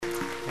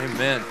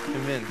Amen.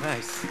 Amen.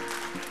 Nice.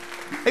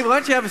 Hey, why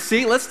don't you have a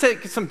seat? Let's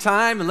take some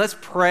time and let's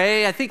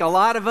pray. I think a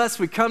lot of us,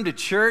 we come to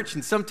church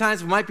and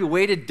sometimes we might be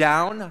weighted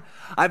down.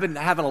 I've been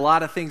having a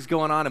lot of things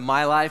going on in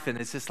my life, and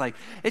it's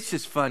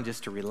just fun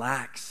just to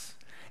relax.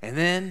 And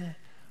then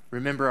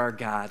remember our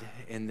God,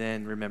 and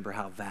then remember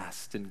how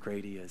vast and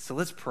great He is. So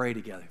let's pray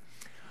together.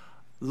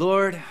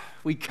 Lord,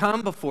 we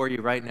come before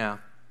you right now,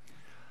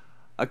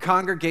 a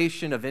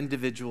congregation of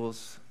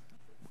individuals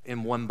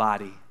in one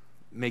body,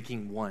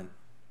 making one.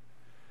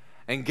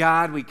 And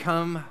God, we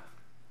come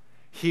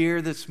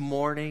here this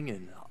morning,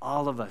 and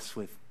all of us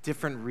with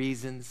different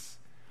reasons,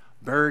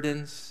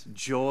 burdens,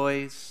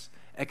 joys,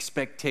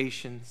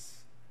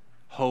 expectations,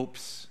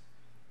 hopes,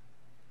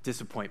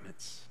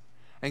 disappointments.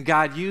 And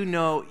God, you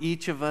know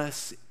each of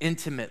us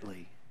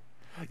intimately.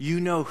 You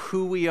know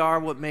who we are,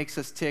 what makes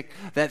us tick,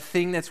 that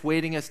thing that's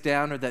weighting us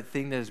down or that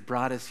thing that has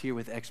brought us here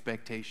with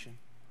expectation.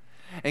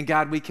 And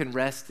God, we can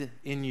rest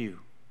in you.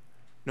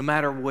 No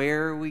matter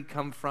where we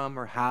come from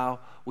or how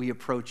we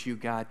approach you,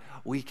 God,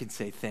 we can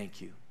say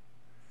thank you.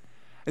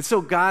 And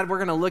so, God, we're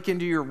going to look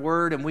into your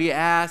word, and we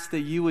ask that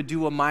you would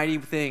do a mighty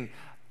thing.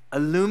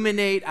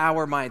 Illuminate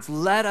our minds.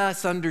 Let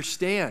us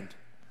understand.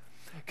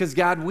 Because,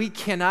 God, we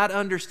cannot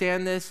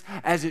understand this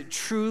as it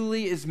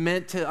truly is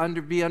meant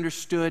to be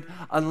understood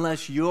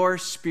unless your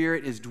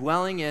Spirit is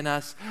dwelling in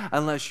us,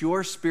 unless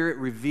your Spirit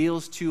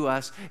reveals to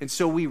us. And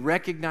so we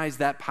recognize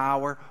that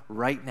power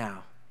right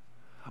now.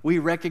 We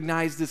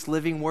recognize this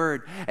living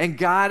word. And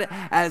God,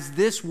 as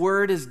this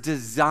word is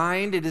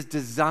designed, it is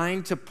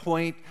designed to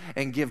point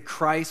and give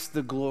Christ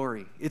the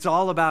glory. It's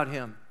all about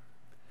him.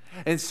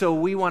 And so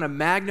we want to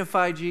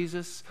magnify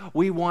Jesus.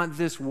 We want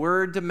this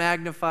word to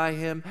magnify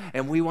him,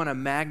 and we want to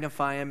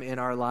magnify him in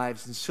our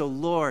lives. And so,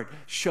 Lord,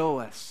 show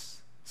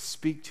us,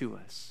 speak to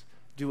us,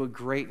 do a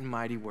great and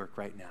mighty work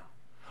right now.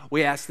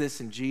 We ask this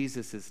in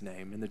Jesus'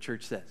 name. And the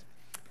church says,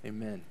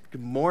 amen.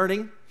 Good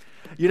morning.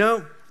 You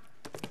know,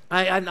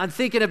 I'm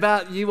thinking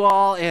about you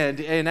all, and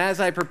as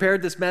I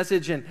prepared this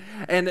message, and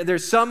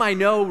there's some I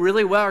know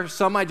really well, or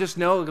some I just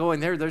know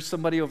going there's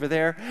somebody over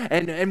there,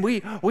 and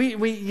we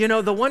you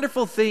know, the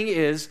wonderful thing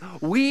is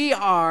we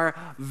are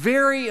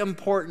very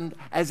important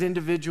as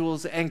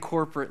individuals and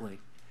corporately,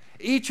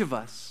 each of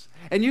us.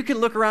 And you can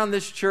look around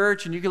this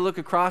church and you can look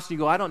across and you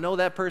go, I don't know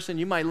that person.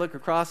 You might look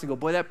across and go,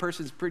 boy, that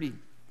person's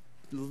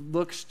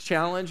looks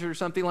challenged or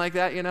something like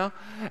that, you know?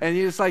 And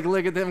you just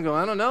look at them and go,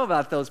 I don't know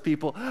about those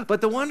people.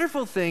 But the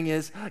wonderful thing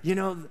is, you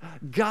know,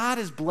 God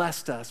has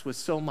blessed us with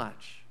so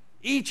much,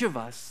 each of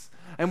us,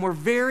 and we're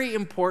very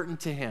important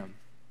to him.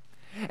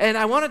 And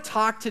I want to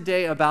talk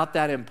today about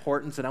that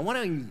importance, and I want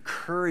to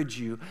encourage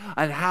you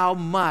on how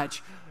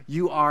much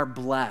you are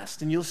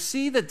blessed. And you'll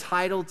see the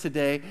title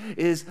today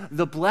is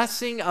The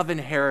Blessing of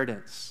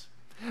Inheritance.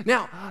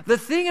 Now, the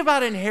thing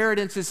about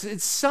inheritance is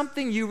it's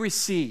something you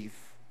receive.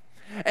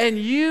 And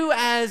you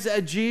as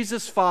a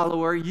Jesus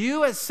follower,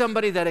 you as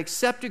somebody that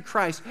accepted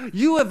Christ,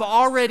 you have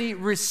already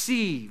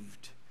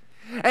received.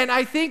 And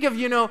I think of,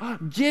 you know,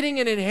 getting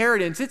an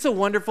inheritance. It's a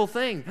wonderful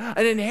thing.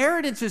 An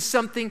inheritance is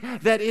something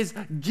that is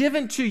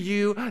given to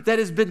you, that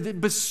has been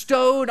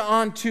bestowed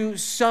onto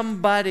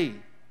somebody.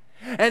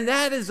 And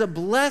that is a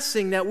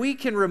blessing that we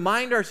can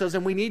remind ourselves,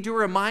 and we need to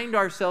remind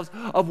ourselves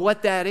of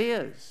what that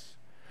is.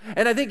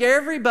 And I think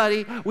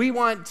everybody, we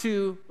want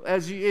to,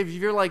 if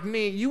you're like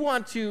me, you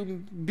want to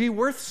be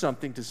worth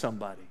something to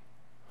somebody.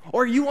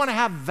 Or you want to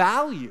have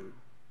value.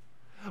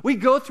 We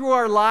go through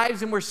our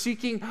lives and we're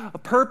seeking a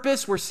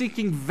purpose, we're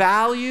seeking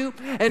value.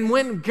 And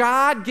when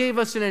God gave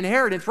us an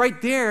inheritance, right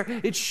there,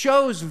 it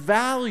shows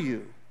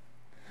value.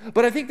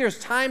 But I think there's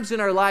times in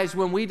our lives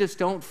when we just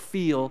don't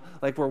feel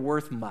like we're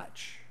worth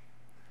much.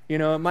 You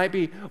know, it might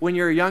be when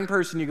you're a young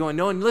person, you're going,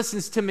 no one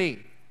listens to me.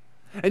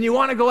 And you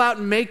want to go out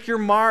and make your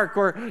mark,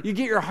 or you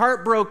get your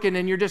heart broken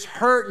and you're just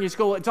hurt and you just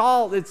go,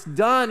 it's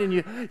done,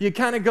 and you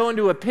kind of go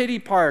into a pity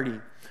party.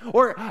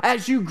 Or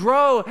as you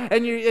grow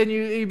and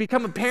you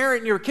become a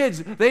parent and your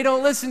kids, they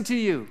don't listen to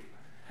you.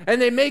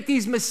 And they make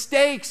these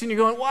mistakes and you're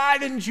going, why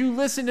didn't you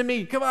listen to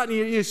me? Come on, and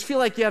you just feel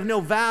like you have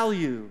no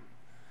value.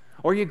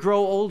 Or you grow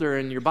older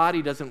and your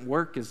body doesn't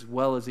work as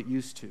well as it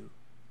used to.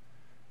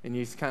 And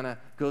you just kind of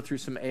go through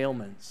some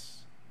ailments.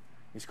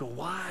 You just go,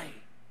 why?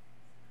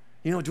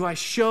 You know, do I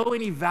show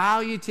any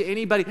value to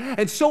anybody?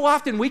 And so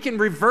often we can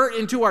revert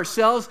into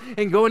ourselves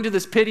and go into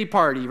this pity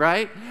party,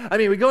 right? I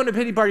mean, we go into a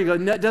pity party, go,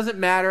 no, it doesn't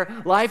matter.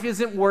 Life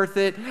isn't worth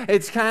it.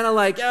 It's kind of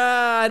like,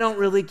 I don't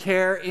really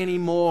care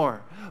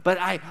anymore. But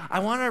I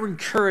want to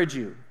encourage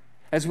you,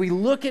 as we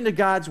look into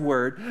God's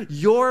word,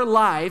 your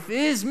life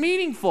is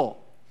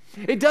meaningful.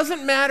 It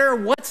doesn't matter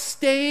what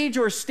stage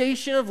or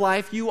station of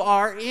life you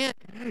are in.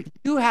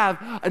 You have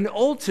an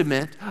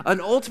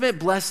ultimate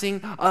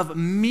blessing of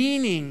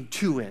meaning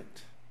to it.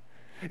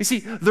 You see,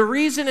 the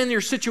reason in your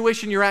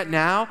situation you're at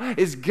now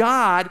is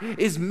God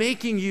is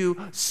making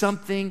you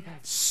something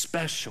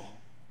special.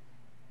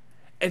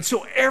 And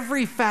so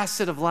every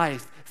facet of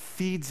life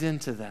feeds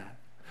into that.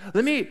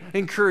 Let me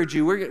encourage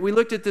you. We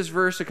looked at this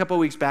verse a couple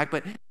weeks back,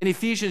 but in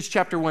Ephesians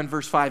chapter 1,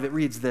 verse 5, it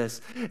reads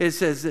this. It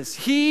says this: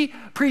 He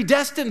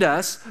predestined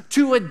us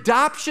to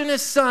adoption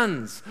as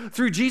sons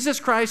through Jesus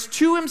Christ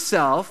to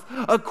himself,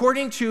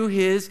 according to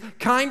his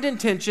kind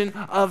intention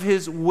of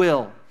his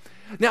will.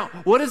 Now,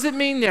 what does it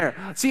mean there?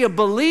 See, a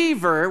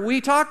believer, we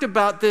talked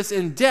about this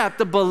in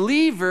depth, a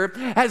believer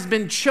has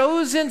been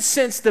chosen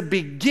since the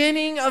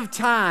beginning of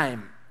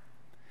time.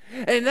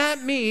 And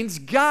that means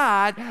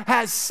God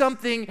has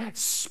something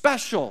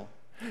special.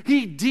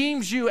 He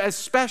deems you as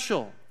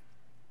special.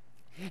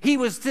 He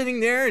was sitting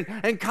there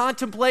and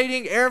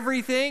contemplating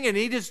everything, and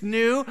he just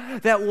knew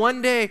that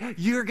one day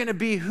you're going to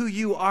be who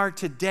you are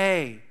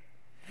today.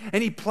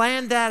 And he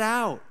planned that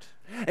out.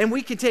 And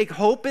we can take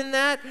hope in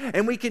that,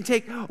 and we can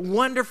take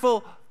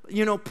wonderful,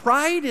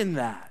 pride in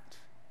that.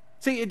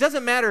 See, it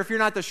doesn't matter if you're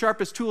not the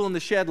sharpest tool in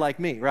the shed like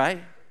me,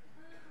 right?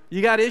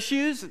 You got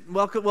issues?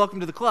 Welcome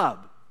to the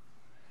club.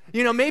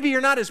 Maybe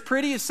you're not as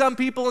pretty as some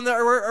people in the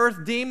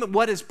earth deem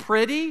what is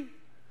pretty.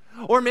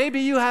 Or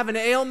maybe you have an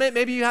ailment.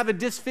 Maybe you have a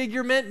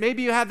disfigurement.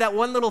 Maybe you have that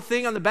one little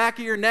thing on the back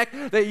of your neck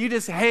that you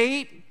just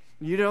hate.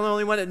 You're the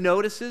only one that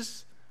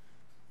notices.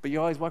 But you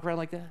always walk around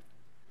like that.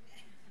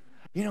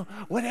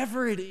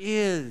 Whatever it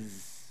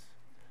is,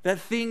 that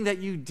thing that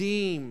you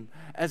deem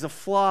as a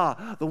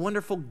flaw, the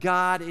wonderful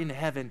God in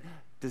heaven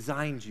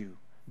designed you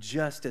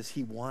just as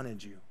he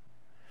wanted you.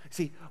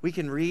 See, we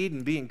can read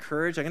and be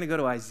encouraged. I'm going to go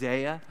to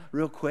Isaiah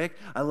real quick.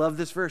 I love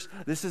this verse.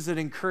 This is an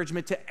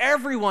encouragement to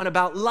everyone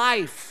about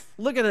life.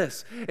 Look at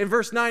this. In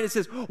verse 9, it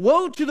says,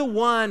 Woe to the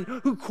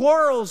one who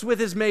quarrels with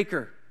his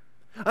maker,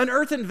 an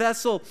earthen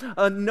vessel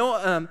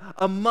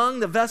among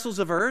the vessels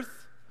of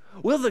earth.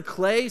 Will the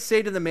clay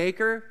say to the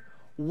maker,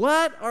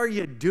 What are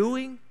you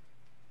doing?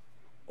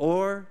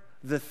 Or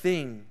the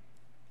thing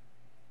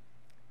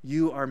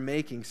you are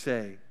making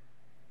say,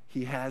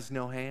 He has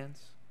no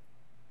hands?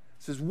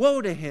 It says,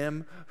 Woe to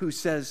him who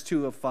says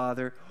to a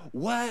father,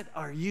 What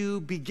are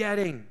you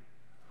begetting?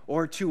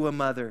 Or to a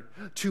mother,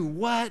 To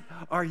what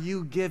are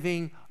you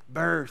giving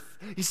birth?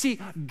 You see,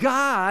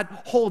 God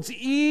holds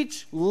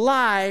each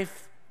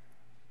life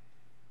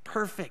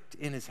perfect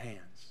in his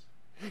hands.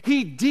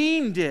 He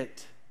deemed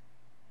it.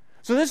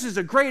 So this is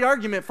a great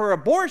argument for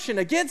abortion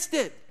against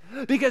it.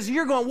 Because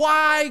you're going,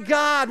 why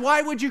God?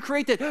 Why would you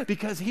create that?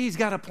 Because he's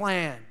got a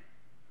plan.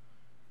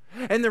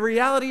 And the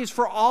reality is,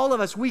 for all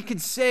of us, we could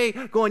say,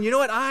 going, you know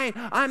what,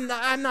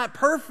 I'm not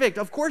perfect.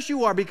 Of course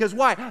you are, because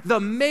why? The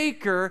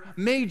Maker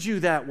made you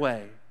that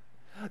way.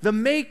 The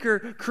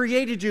Maker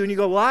created you, and you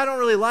go, well, I don't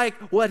really like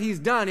what he's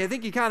done. I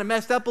think he kind of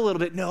messed up a little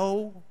bit.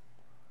 No.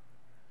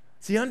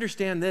 See,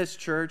 understand this,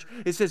 church.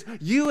 It says,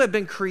 you have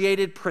been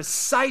created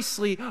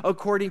precisely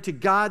according to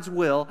God's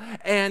will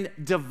and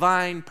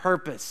divine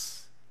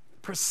purpose.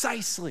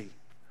 Precisely.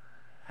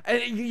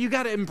 And you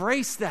got to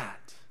embrace that.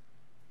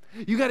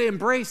 You got to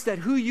embrace that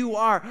who you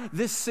are,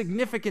 this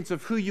significance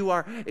of who you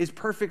are is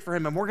perfect for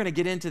him. And we're going to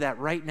get into that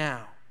right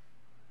now.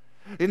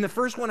 In the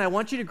first one I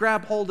want you to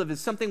grab hold of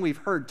is something we've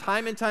heard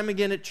time and time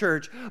again at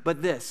church,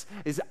 but this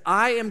is,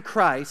 I am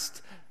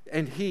Christ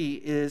and he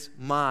is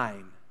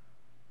mine.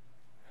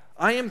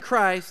 I am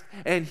Christ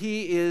and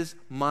he is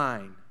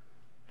mine.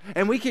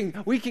 And we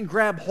can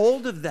grab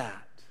hold of that.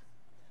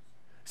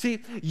 See,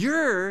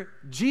 you're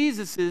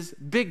Jesus's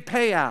big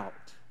payout.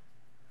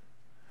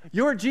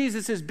 You're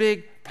Jesus'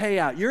 big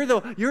payout.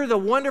 You're the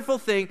wonderful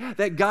thing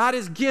that God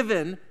has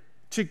given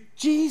to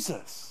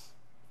Jesus.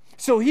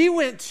 So he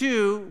went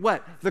to,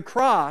 what? The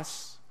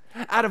cross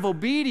out of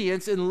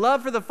obedience and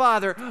love for the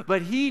Father,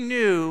 but he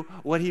knew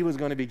what he was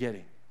going to be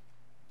getting.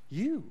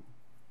 You.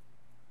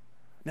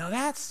 Now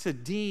that's to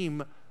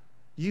deem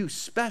you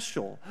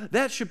special.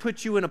 That should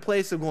put you in a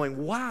place of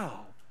going,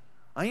 wow,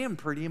 I am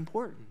pretty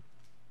important.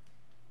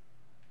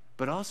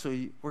 But also,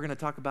 we're going to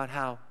talk about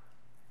how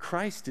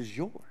Christ is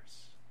yours.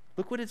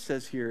 Look what it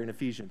says here in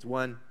Ephesians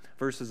 1,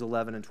 verses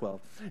 11 and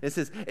 12. It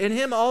says, In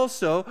him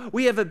also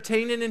we have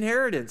obtained an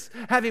inheritance,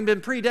 having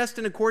been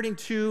predestined according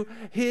to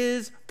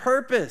his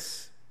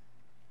purpose,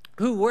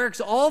 who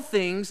works all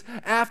things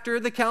after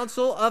the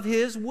counsel of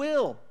his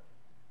will,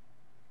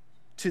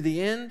 to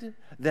the end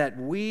that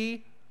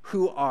we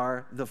who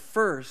are the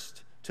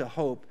first to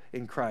hope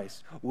in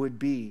Christ would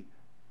be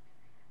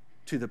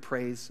to the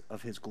praise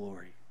of his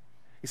glory.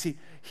 You see,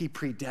 he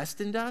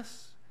predestined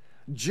us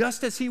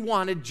just as he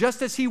wanted,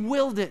 just as he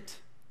willed it,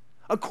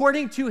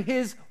 according to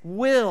his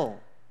will.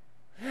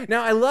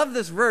 Now, I love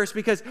this verse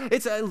because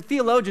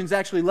theologians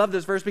actually love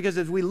this verse because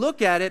as we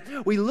look at it,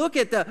 we look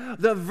at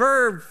the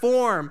verb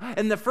form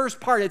and the first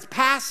part, it's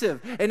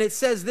passive, and it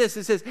says this,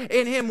 it says,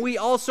 in him we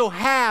also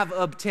have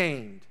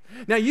obtained.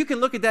 Now, you can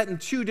look at that in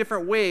two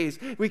different ways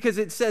because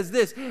it says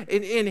this,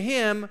 in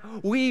him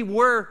we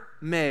were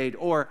made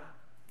or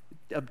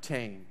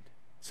obtained.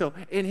 So,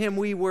 in him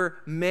we were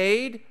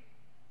made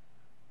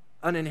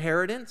an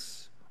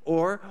inheritance,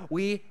 or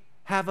we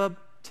have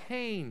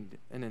obtained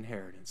an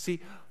inheritance. See,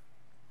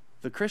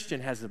 the Christian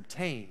has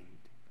obtained,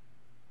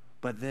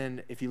 but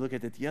then if you look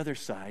at it the other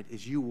side,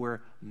 is you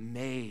were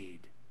made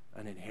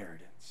an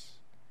inheritance.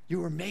 You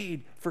were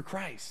made for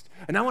Christ.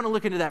 And I want to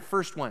look into that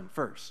first one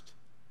first.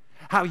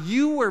 How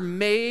you were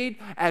made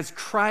as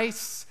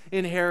Christ's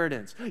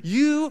inheritance.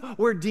 You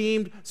were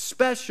deemed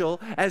special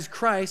as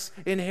Christ's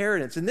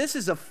inheritance. And this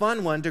is a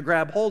fun one to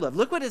grab hold of.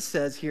 Look what it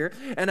says here,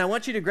 and I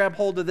want you to grab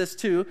hold of this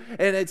too.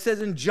 And it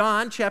says in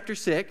John chapter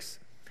 6,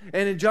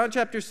 and in John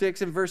chapter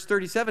 6 and verse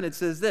 37, it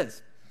says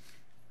this,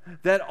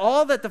 that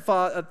all that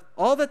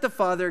the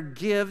Father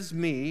gives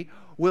me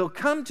will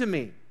come to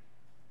me.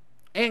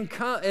 And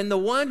the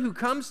one who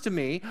comes to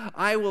me,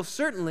 I will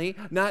certainly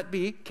not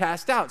be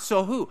cast out.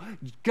 So who?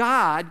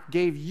 God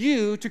gave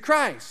you to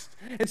Christ.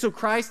 And so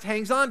Christ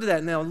hangs on to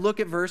that. Now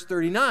look at verse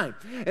 39.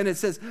 And it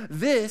says,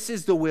 this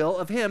is the will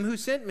of him who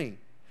sent me,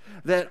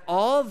 that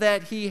all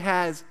that he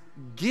has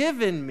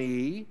given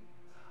me,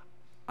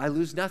 I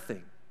lose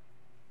nothing,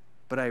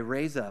 but I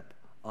raise up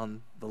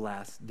on the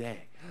last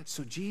day.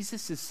 So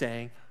Jesus is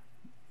saying,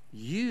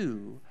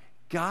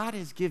 God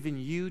has given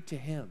you to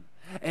him.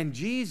 And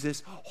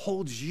Jesus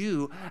holds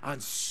you on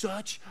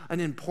such an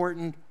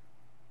important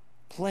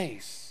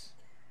place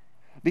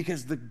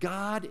because the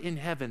God in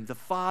heaven, the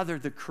Father,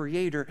 the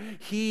Creator,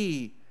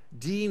 he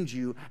deemed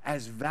you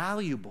as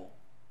valuable.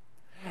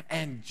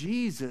 And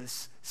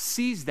Jesus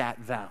sees that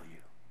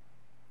value.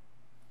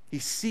 He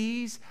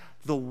sees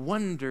the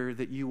wonder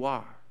that you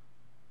are.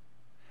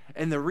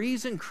 And the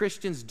reason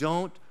Christians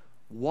don't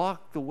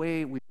walk the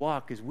way we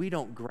walk is we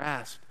don't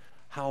grasp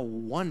how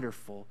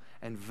wonderful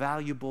and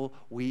valuable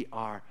we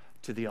are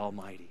to the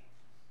Almighty.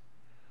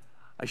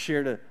 I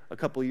shared a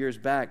couple years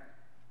back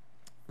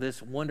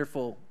this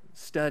wonderful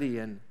study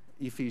in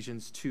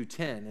Ephesians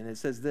 2:10, and it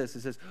says this,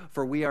 it says,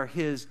 for we are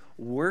his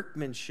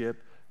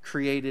workmanship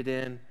created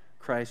in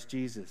Christ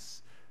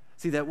Jesus.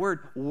 See, that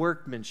word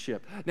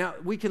workmanship. Now,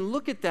 we can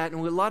look at that,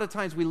 and a lot of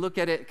times we look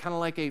at it kind of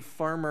like a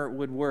farmer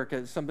would work,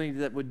 as somebody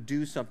that would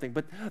do something.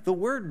 But the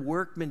word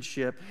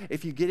workmanship,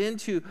 if you get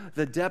into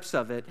the depths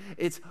of it,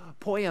 it's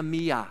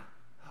poiemia.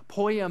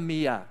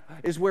 Poiemia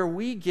is where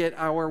we get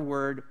our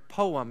word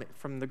poem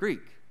from the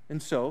Greek.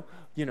 And so,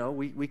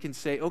 we can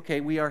say,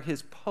 okay, we are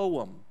his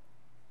poem.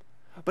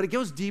 But it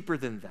goes deeper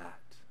than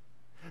that.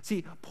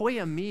 See,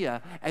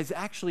 poiemia is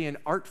actually an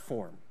art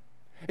form.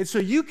 And so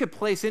you could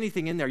place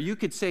anything in there. You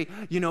could say,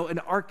 an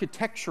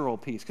architectural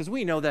piece, because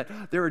we know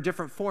that there are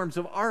different forms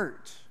of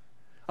art.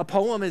 A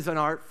poem is an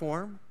art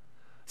form.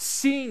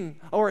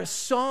 A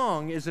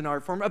song is an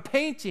art form. A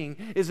painting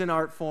is an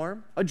art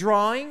form. A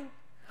drawing,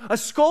 a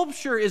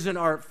sculpture is an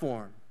art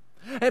form.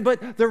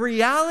 But the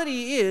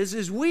reality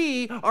is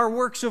we are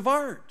works of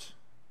art.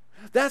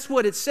 That's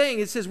what it's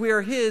saying. It says we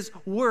are his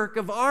work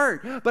of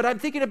art. But I'm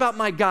thinking about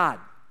my God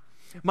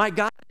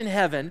in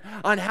heaven,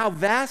 on how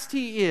vast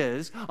he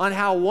is, on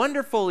how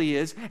wonderful he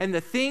is, and the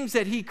things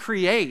that he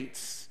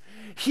creates.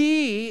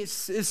 He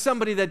is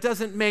somebody that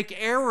doesn't make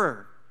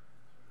error.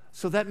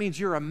 So that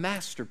means you're a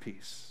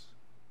masterpiece.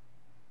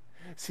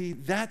 See,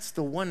 that's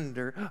the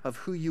wonder of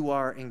who you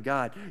are in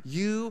God.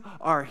 You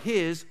are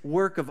his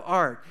work of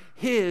art,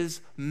 his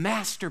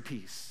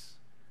masterpiece.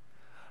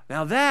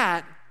 Now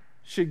that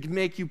should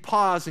make you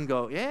pause and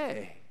go,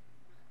 hey,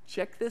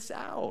 check this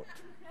out.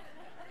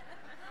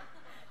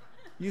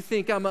 You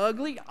think I'm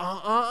ugly?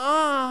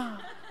 I'm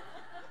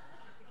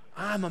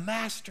a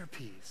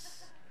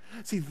masterpiece.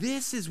 See,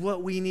 this is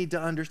what we need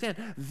to understand.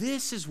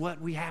 This is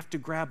what we have to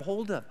grab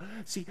hold of.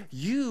 See,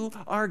 you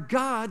are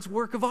God's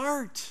work of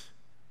art.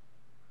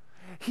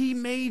 He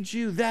made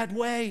you that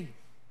way.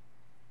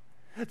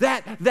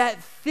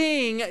 That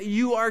thing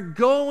you are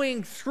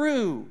going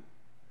through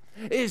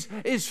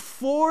is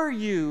for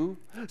you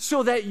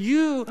so that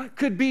you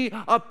could be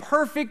a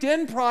perfect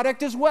end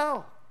product as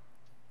well.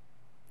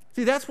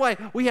 See, that's why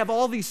we have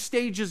all these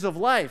stages of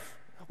life.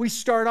 We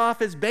start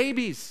off as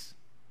babies,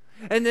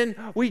 and then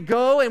we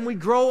go and we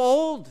grow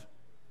old.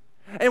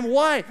 And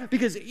why?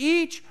 Because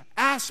each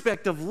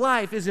aspect of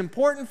life is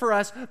important for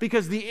us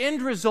because the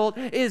end result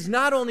is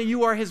not only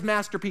you are his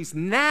masterpiece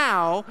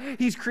now,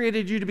 he's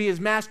created you to be his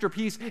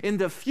masterpiece in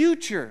the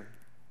future.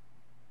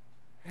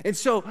 And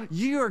so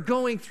you are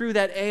going through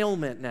that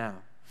ailment now,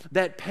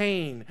 that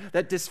pain,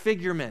 that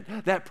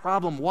disfigurement, that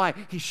problem. Why?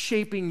 He's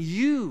shaping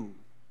you.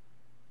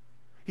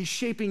 He's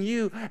shaping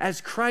you as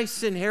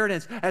Christ's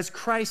inheritance, as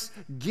Christ's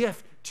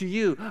gift to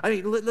you. I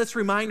mean, let's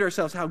remind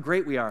ourselves how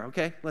great we are,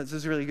 okay? This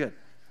is really good.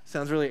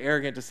 Sounds really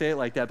arrogant to say it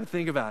like that, but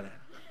think about it.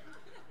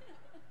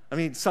 I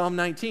mean, Psalm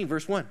 19,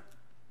 verse 1.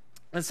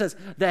 It says,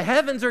 the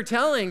heavens are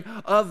telling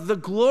of the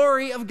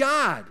glory of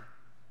God,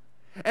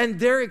 and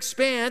their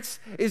expanse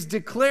is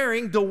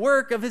declaring the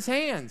work of his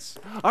hands.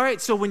 All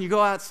right, so when you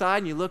go outside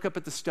and you look up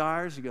at the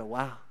stars, you go,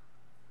 wow,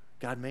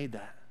 God made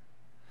that.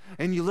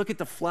 And you look at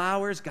the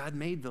flowers, God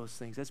made those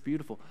things. That's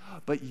beautiful.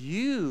 But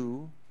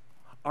you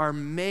are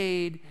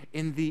made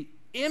in the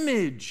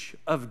image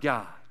of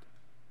God.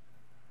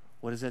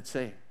 What does that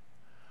say?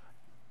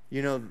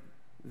 The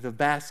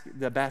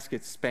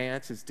basket's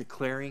stance is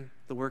declaring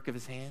the work of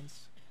his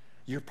hands.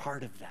 You're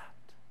part of that.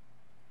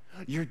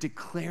 You're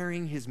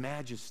declaring his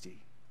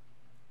majesty.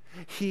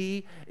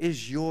 He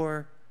is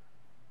your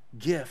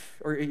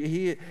gift, or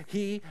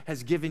he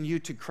has given you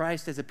to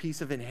Christ as a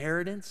piece of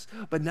inheritance.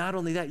 But not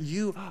only that,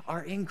 you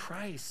are in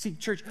Christ. See,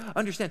 church,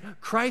 understand,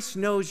 Christ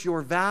knows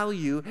your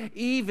value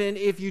even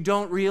if you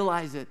don't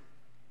realize it.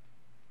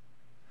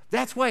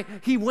 That's why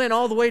he went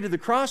all the way to the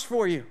cross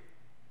for you.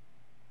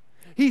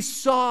 He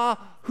saw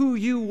who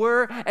you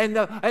were and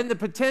the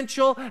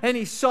potential, and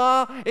he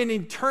saw in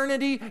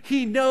eternity.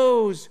 He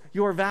knows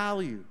your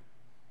value.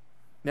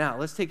 Now,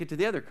 let's take it to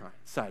the other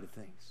side of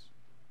things.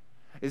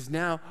 Is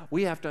now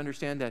we have to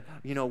understand that,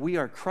 we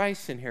are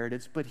Christ's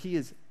inheritance, but he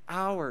is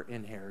our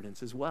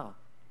inheritance as well.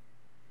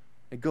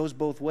 It goes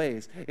both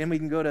ways. And we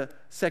can go to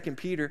 1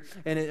 Peter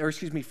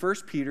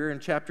in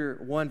chapter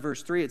 1,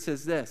 verse 3. It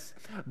says this: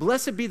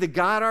 "Blessed be the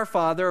God our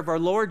Father of our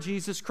Lord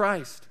Jesus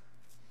Christ,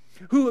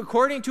 who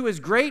according to his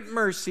great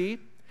mercy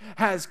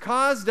has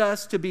caused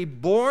us to be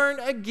born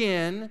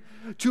again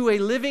to a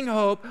living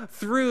hope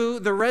through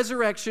the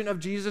resurrection of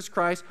Jesus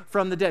Christ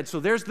from the dead." So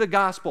there's the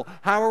gospel.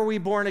 How are we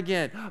born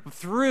again?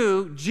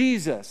 Through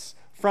Jesus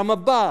from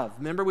above.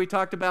 Remember we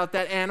talked about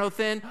that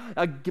anothen,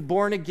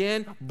 born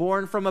again,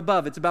 born from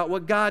above. It's about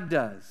what God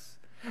does.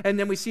 And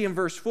then we see in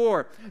verse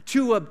 4,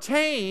 to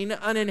obtain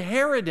an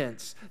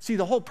inheritance. See,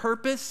 the whole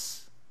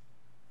purpose,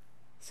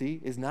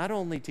 is not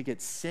only to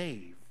get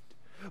saved,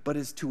 but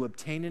is to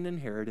obtain an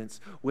inheritance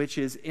which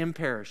is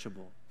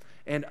imperishable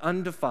and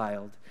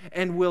undefiled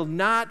and will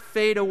not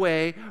fade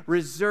away,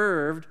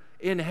 reserved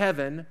in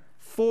heaven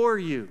for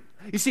you.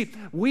 You see,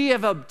 we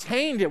have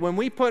obtained it. When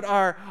we put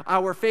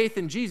our faith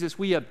in Jesus,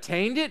 we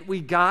obtained it, we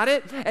got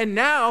it, and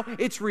now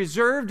it's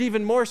reserved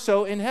even more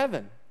so in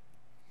heaven.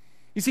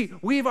 You see,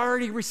 we've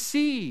already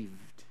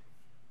received.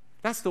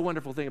 That's the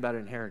wonderful thing about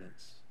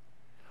inheritance.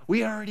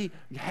 We already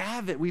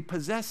have it. We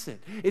possess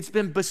it. It's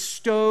been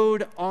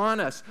bestowed on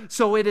us.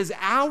 So it is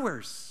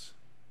ours.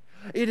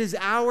 It is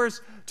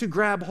ours to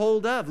grab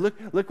hold of.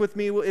 Look with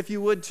me if you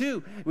would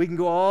too. We can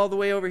go all the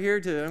way over here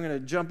to, I'm going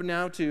to jump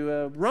now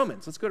to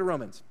Romans. Let's go to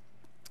Romans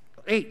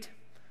 8,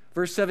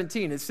 verse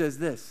 17. It says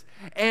this: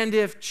 "And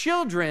if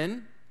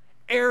children,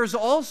 heirs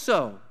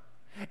also,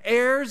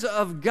 heirs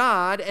of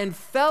God and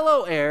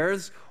fellow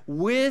heirs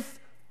with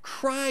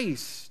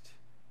Christ.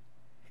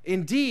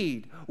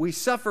 Indeed, we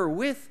suffer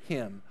with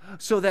him,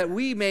 so that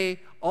we may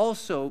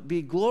also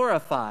be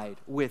glorified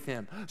with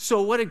him."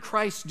 So what did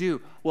Christ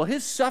do? Well,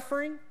 his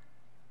suffering,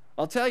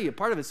 I'll tell you,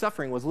 part of his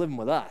suffering was living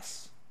with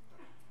us.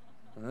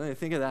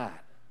 Think of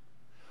that.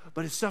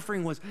 But his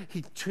suffering was,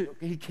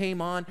 he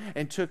came on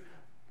and took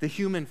the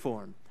human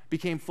form,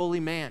 became fully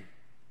man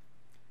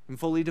and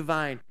fully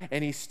divine,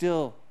 and he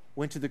still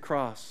went to the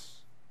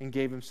cross and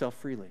gave himself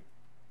freely.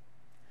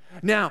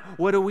 Now,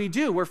 what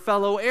do? We're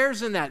fellow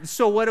heirs in that.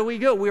 So what do? We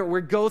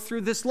go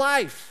through this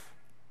life,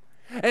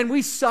 and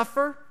we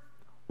suffer.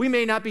 We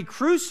may not be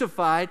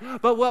crucified,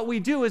 but what we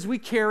do is we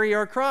carry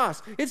our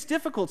cross. It's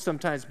difficult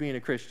sometimes being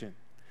a Christian.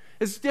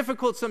 It's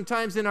difficult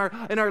sometimes in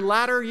our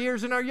latter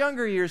years and our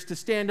younger years to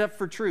stand up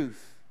for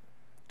truth,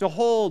 to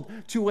hold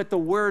to what the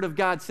Word of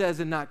God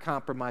says and not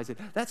compromise it.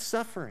 That's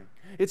suffering.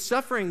 It's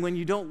suffering when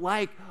you don't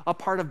like a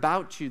part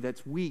about you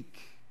that's weak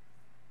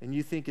and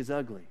you think is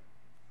ugly.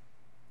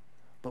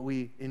 But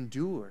we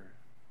endure,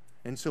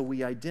 and so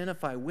we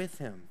identify with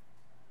him.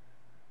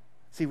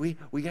 See, we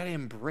got to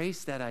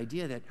embrace that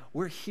idea that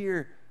we're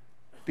here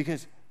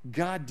because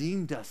God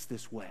deemed us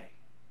this way.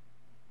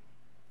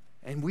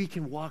 And we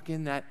can walk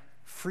in that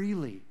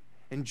freely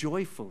and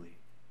joyfully.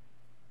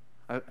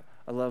 I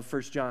love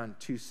 1 John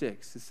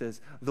 2:6. It says,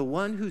 "The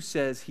one who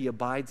says he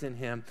abides in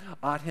him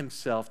ought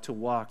himself to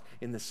walk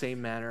in the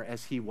same manner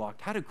as he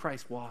walked." How did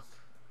Christ walk?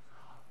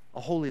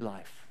 A holy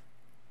life.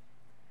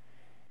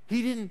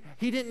 He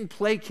didn't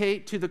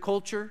placate to the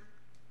culture.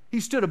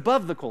 He stood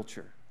above the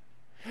culture.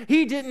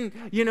 He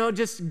didn't,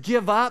 just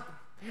give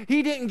up.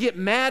 He didn't get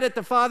mad at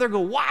the Father,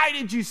 go, "Why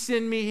did you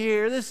send me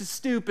here? This is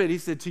stupid." He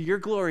said, "To your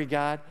glory,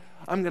 God,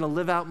 I'm going to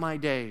live out my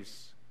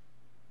days."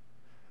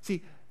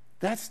 See,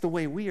 that's the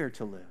way we are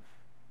to live.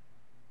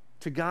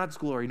 To God's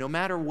glory, no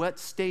matter what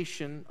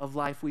station of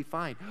life we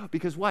find.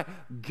 Because why?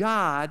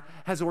 God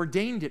has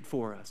ordained it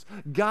for us.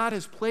 God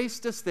has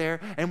placed us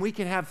there, and we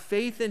can have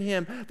faith in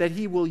him that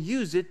he will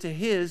use it to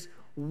his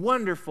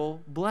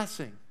wonderful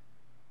blessing.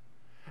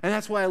 And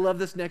that's why I love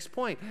this next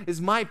point,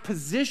 is my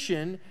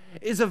position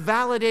is a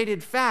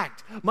validated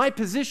fact. My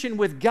position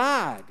with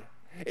God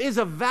is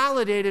a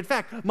validated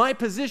fact. My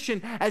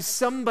position as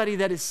somebody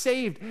that is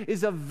saved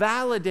is a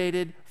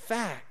validated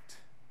fact.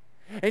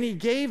 And he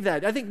gave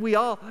that. I think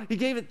he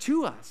gave it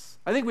to us.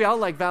 I think we all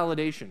like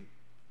validation.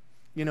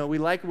 We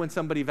like when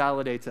somebody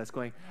validates us,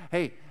 going,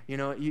 "Hey,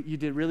 you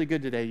did really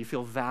good today." You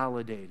feel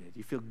validated.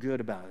 You feel good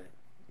about it,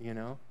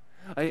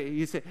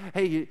 You say,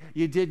 "Hey,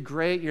 you did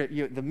great.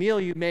 The meal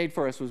you made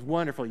for us was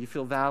wonderful." You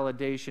feel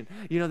validation.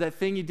 That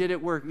thing you did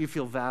at work, you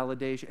feel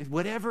validation.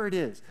 Whatever it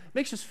is, it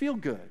makes us feel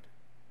good.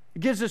 It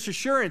gives us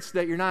assurance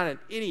that you're not an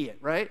idiot,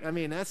 right?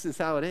 That's just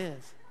how it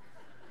is.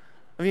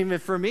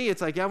 For me,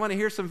 it's like, I want to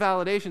hear some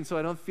validation so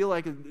I don't feel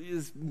like a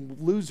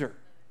loser.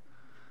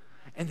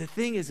 And the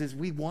thing is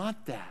we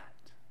want that.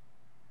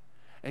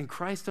 And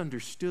Christ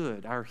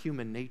understood our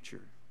human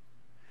nature,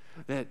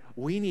 that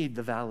we need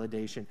the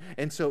validation.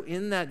 And so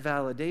in that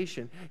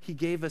validation, he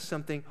gave us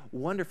something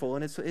wonderful,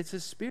 and it's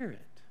his Spirit.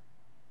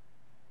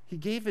 He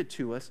gave it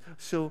to us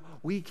so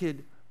we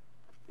could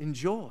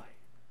enjoy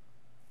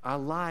our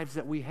lives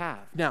that we have.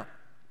 Now,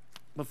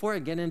 before I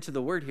get into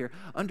the word here,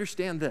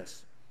 understand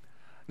this.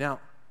 Now,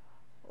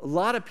 a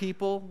lot of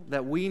people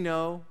that we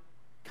know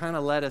kind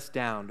of let us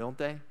down, don't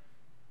they?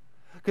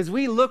 Because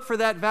we look for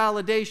that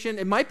validation.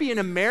 It might be in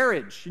a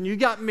marriage, and you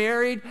got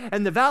married,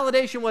 and the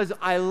validation was,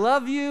 I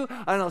love you,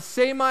 and I'll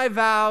say my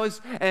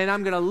vows, and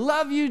I'm going to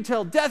love you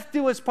till death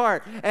do us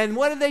part. And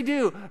what did they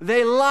do?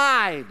 They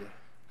lied.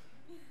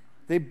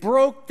 They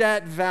broke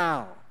that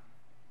vow.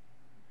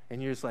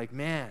 And you're just like,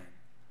 man,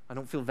 I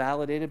don't feel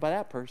validated by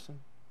that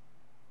person.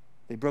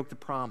 They broke the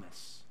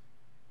promise.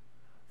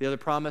 The other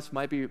promise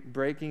might be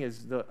breaking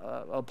is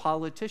a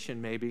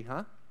politician maybe,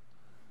 huh?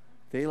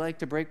 They like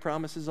to break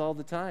promises all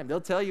the time.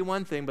 They'll tell you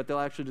one thing, but they'll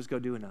actually just go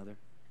do another.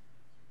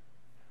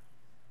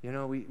 You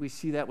know, we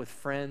see that with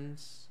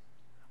friends.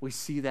 We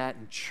see that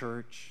in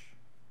church.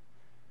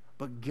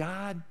 But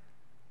God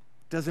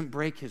doesn't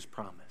break his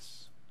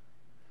promise.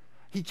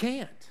 He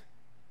can't.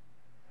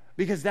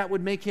 Because that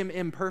would make him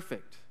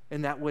imperfect,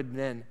 and that would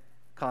then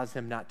cause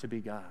him not to be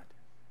God.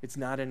 It's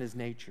not in his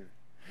nature.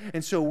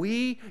 And so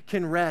we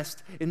can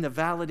rest in the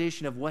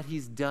validation of what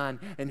he's done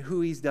and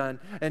who he's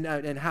done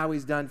and how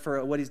he's done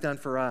for what he's done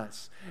for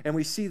us. And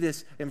we see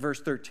this in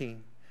verse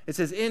 13. It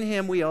says, in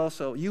him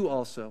you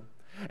also,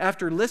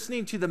 after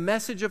listening to the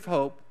message of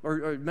hope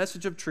or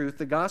message of truth,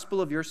 the gospel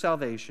of your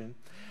salvation,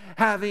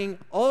 having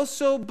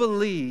also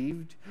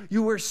believed,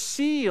 you were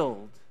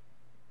sealed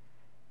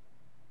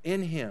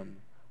in him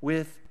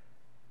with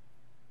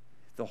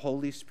the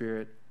Holy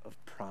Spirit of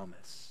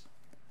promise.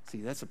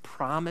 See, that's a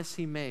promise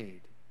he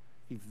made.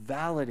 He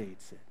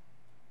validates it.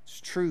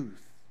 It's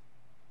truth.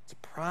 It's a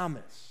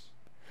promise.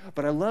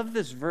 But I love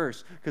this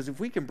verse, because if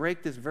we can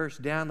break this verse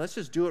down, let's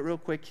just do it real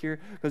quick here,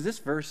 because this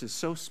verse is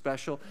so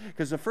special.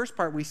 Because the first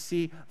part, we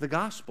see the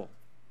gospel.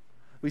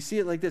 We see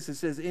it like this. It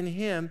says, in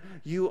him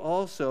you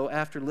also,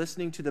 after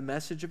listening to the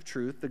message of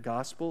truth, the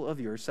gospel of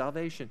your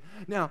salvation.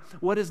 Now,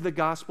 what is the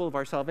gospel of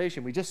our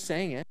salvation? We just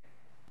sang it.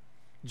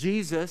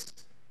 Jesus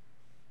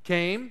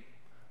came,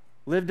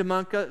 lived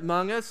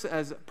among us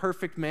as a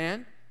perfect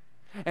man,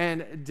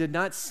 and did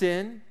not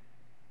sin,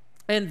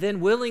 and then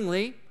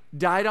willingly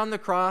died on the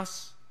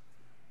cross.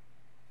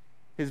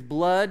 His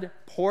blood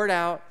poured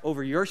out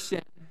over your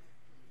sin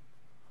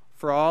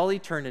for all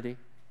eternity,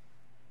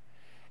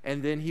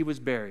 and then he was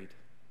buried.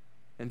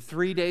 And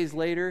 3 days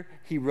later,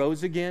 he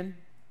rose again,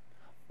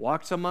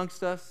 walks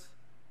amongst us,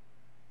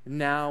 and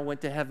now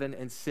went to heaven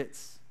and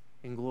sits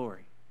in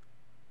glory.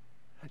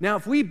 Now,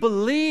 if we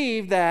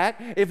believe that,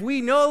 if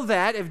we know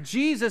that, if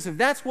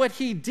that's what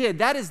he did,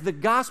 that is the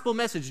gospel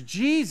message.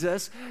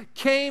 Jesus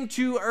came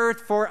to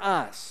earth for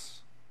us.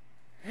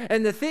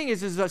 And the thing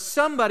is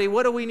somebody,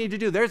 what do we need to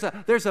do?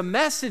 There's a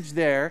message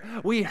there.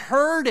 We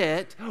heard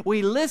it,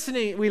 we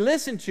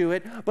listened to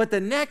it, but the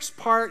next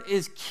part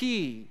is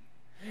key,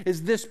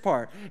 is this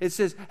part. It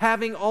says,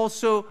 having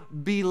also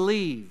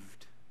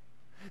believed.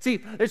 See,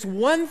 it's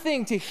one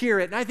thing to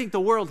hear it, and I think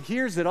the world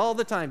hears it all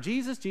the time.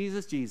 Jesus,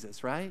 Jesus,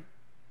 Jesus, right?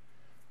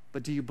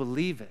 But do you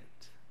believe it?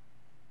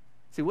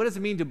 See, what does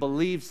it mean to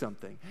believe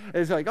something?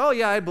 It's like, oh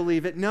yeah, I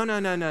believe it.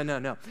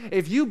 No.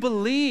 If you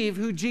believe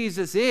who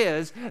Jesus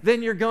is,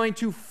 then you're going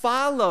to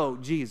follow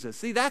Jesus.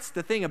 See, that's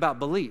the thing about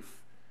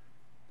belief.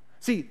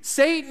 See,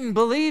 Satan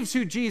believes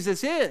who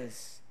Jesus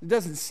is. It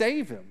doesn't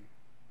save him.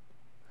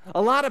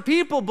 A lot of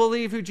people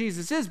believe who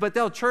Jesus is, but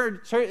they'll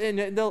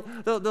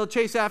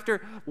chase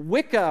after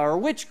Wicca or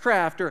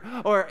witchcraft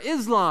or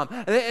Islam.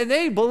 And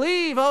they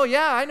believe, oh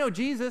yeah, I know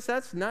Jesus,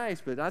 that's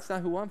nice, but that's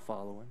not who I'm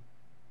following.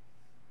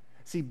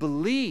 See,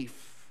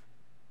 belief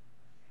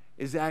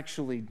is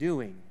actually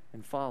doing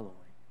and following.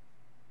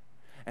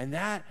 And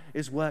that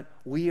is what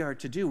we are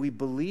to do. We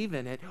believe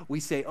in it. We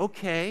say,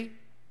 okay,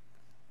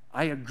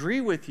 I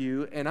agree with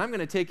you, and I'm going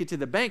to take it to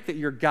the bank that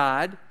you're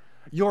God.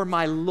 You're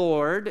my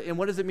Lord. And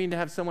what does it mean to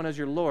have someone as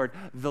your Lord?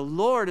 The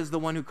Lord is the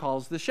one who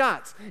calls the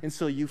shots. And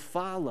so you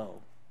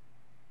follow.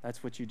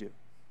 That's what you do.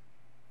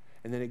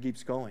 And then it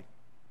keeps going.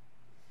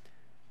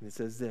 And it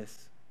says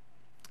this.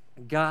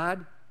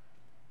 God,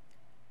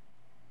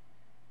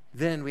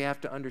 then we have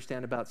to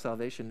understand about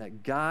salvation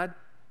that God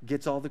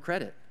gets all the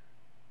credit.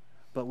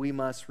 But we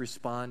must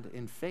respond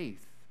in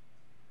faith.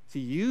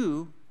 See,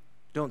 you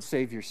don't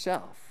save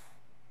yourself.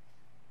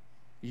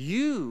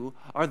 You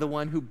are the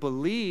one who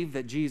believe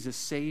that Jesus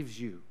saves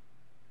you.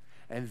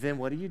 And then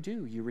what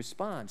do? You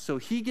respond. So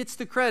he gets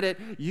the credit,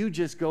 you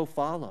just go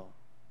follow.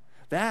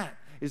 That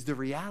is the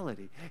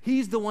reality.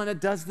 He's the one that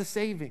does the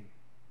saving.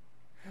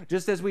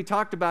 Just as we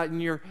talked about in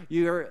your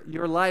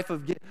life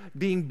of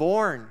being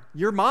born,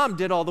 your mom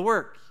did all the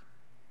work.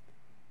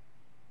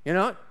 You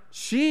know,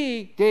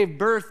 she gave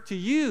birth to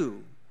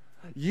you.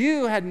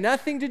 You had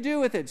nothing to do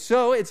with it.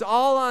 So it's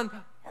all on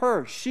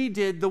her. She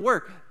did the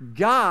work.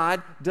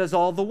 God does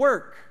all the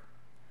work.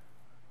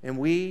 And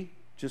we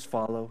just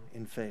follow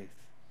in faith.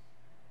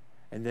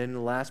 And then the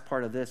last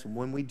part of this,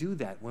 when we do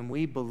that, when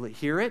we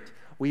hear it,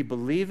 we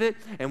believe it,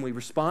 and we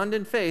respond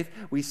in faith,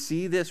 we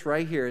see this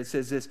right here. It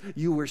says this,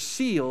 you were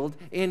sealed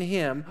in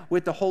him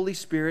with the Holy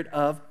Spirit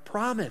of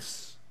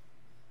promise.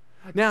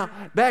 Now,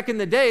 back in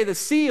the day, the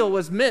seal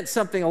was meant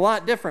something a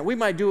lot different. We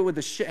might do it with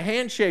a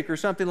handshake or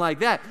something like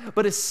that.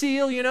 But a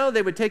seal,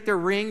 they would take their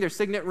ring, their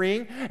signet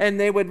ring, and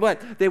they would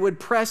what? They would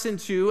press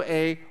into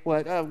it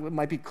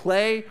might be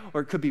clay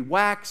or it could be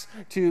wax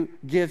to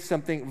give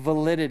something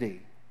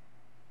validity,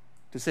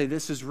 to say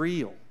this is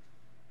real.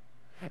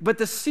 But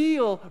the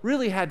seal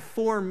really had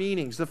 4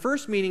 meanings. The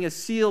first meaning a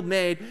seal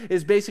made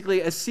is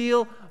basically a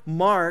seal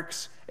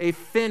marks a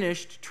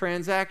finished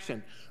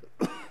transaction.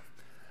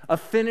 A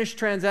finished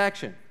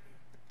transaction.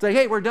 It's like,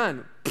 hey, we're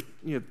done.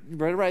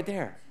 Right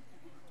there.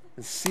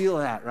 And seal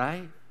that,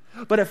 right?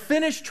 But a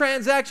finished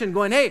transaction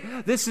going, hey,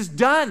 this is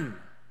done.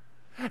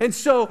 And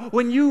so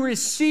when you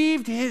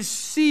received his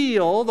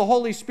seal, the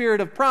Holy Spirit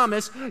of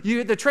promise,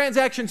 the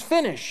transaction's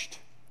finished.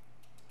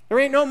 There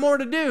ain't no more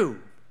to do.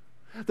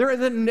 There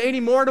isn't any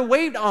more to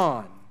wait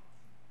on.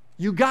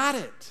 You got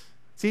it.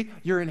 See,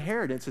 your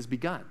inheritance has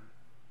begun.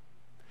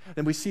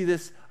 Then we see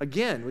this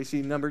again. We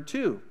see number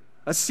 2.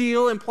 A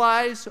seal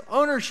implies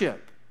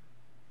ownership.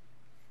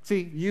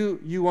 See,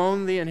 you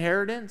own the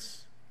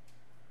inheritance,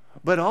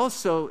 but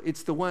also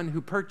it's the one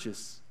who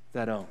purchased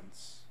that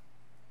owns.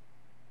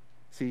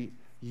 See,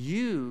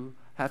 you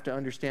have to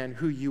understand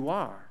who you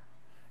are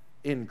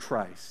in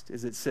Christ,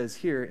 as it says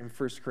here in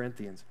 1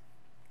 Corinthians.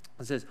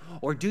 It says,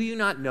 or do you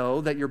not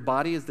know that your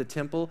body is the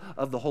temple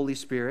of the Holy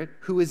Spirit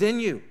who is in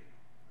you,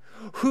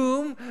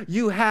 whom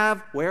you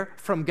have, where?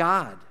 From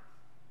God,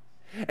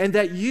 and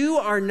that you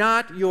are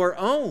not your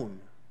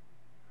own,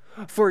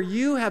 for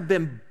you have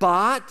been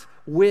bought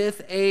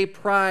with a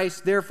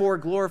price, therefore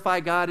glorify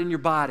God in your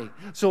body.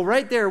 So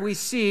right there we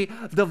see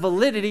the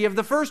validity of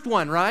the first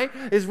one, right?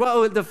 Is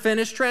the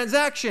finished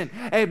transaction.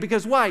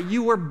 Because why?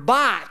 You were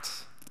bought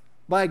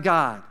by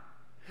God.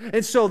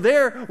 And so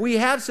there we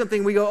have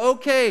something. We go,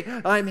 okay,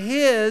 I'm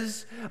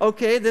his.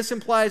 Okay, this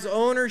implies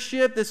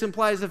ownership. This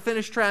implies a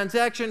finished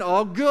transaction.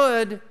 All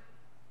good.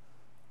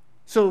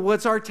 So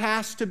what's our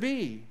task to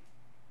be?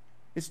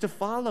 It's to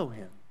follow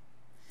him.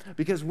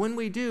 Because when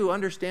we do,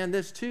 understand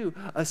this too,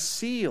 a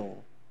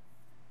seal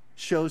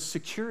shows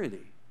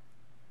security.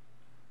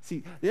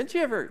 See, didn't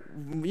you ever,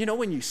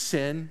 when you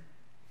sin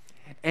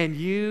and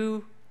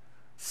you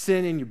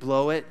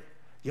blow it,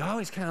 you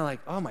always kind of like,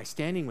 oh, my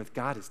standing with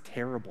God is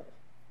terrible.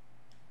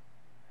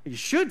 You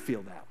should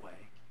feel that way.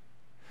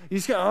 You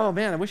just go, oh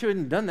man, I wish I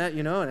hadn't done that,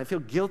 and I feel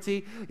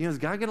guilty. Is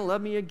God going to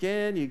love me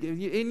again?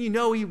 And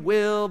he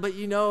will, but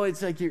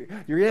it's like you're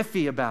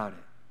iffy about it.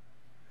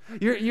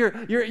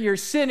 You're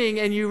sinning,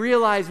 and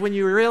when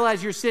you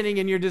realize you're sinning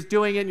and you're just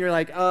doing it, and you're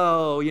like,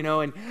 oh,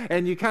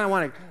 and you kind of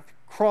want to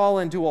crawl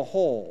into a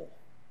hole.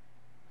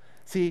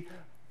 See,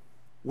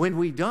 when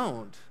we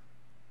don't,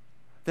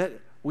 that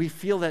we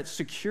feel that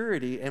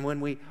security, and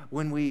when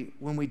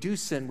we do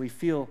sin, we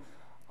feel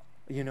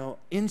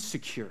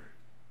insecure.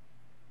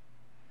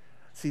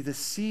 See, the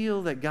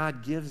seal that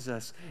God gives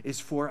us is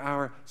for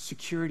our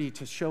security,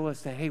 to show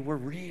us that, hey, we're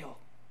real.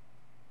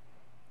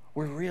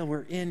 We're real.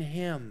 We're in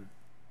him.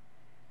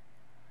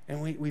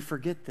 And we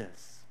forget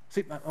this.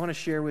 See, I want to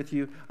share with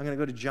you, I'm going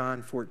to go to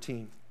John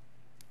 14.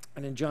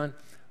 And in John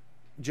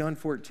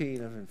 14,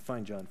 I'm going to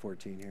find John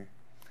 14 here.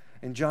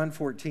 In John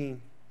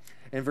 14,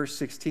 in verse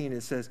 16,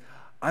 it says,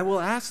 I will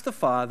ask the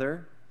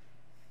Father,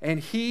 and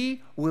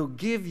he will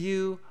give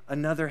you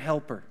another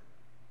helper,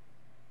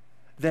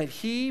 that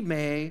he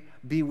may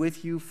be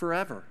with you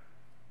forever.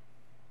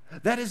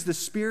 That is the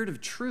Spirit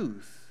of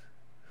truth,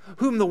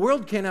 whom the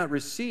world cannot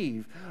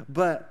receive,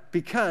 but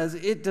because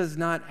it does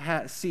not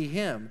see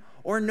him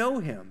or know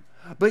him.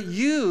 But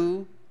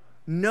you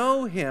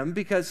know him,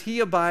 because he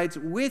abides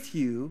with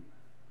you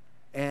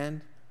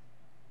and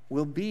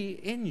will be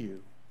in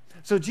you.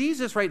 So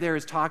Jesus right there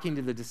is talking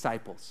to the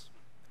disciples.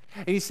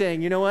 And he's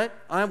saying, you know what?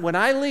 When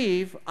I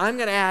leave, I'm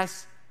going to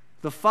ask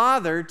the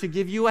Father to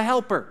give you a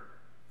helper,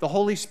 the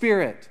Holy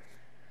Spirit.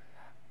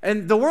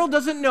 And the world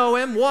doesn't know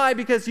him. Why?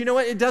 Because you know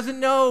what? It doesn't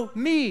know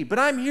me. But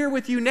I'm here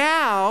with you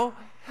now.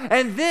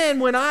 And then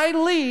when I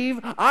leave,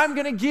 I'm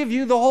going to give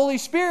you the Holy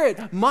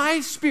Spirit. My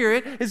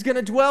Spirit is going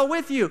to dwell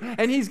with you.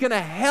 And he's going to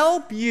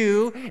help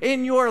you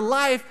in your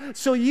life,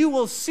 so you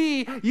will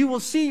see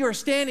your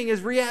standing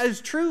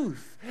as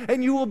truth.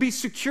 And you will be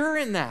secure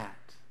in that.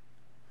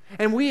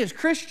 And we as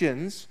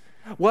Christians,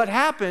 what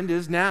happened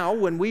is now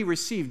when we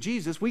receive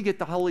Jesus, we get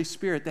the Holy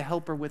Spirit, the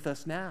helper, with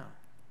us now.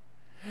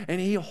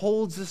 And he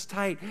holds us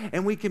tight,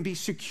 and we can be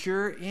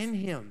secure in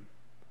him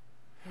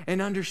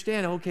and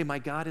understand, okay, my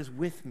God is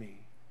with me.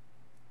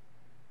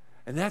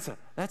 And that's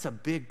a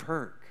big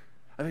perk.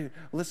 I mean,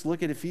 let's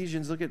look at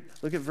Ephesians, look at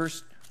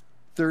verse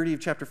 30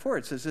 of chapter 4.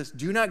 It says this,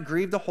 do not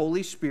grieve the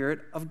Holy Spirit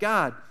of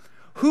God,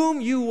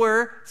 whom you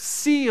were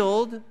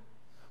sealed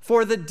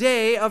for the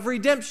day of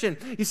redemption.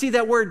 You see,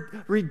 that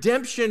word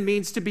redemption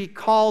means to be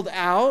called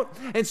out.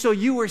 And so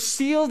you were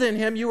sealed in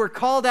him. You were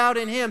called out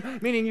in him,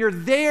 meaning you're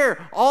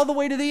there all the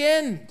way to the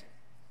end.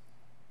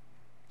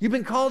 You've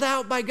been called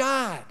out by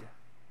God.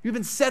 You've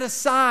been set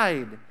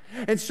aside.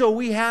 And so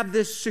we have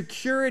this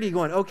security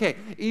going, okay,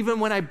 even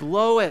when I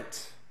blow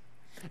it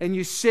and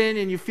you sin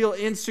and you feel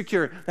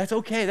insecure, that's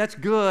okay, that's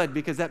good,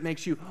 because that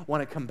makes you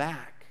want to come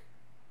back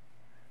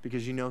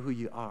because you know who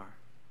you are.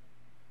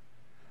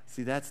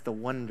 See, that's the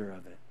wonder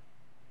of it.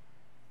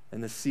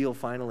 And the seal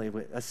finally,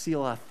 a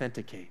seal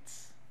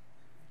authenticates.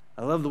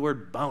 I love the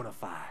word bona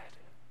fide.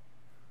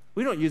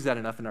 We don't use that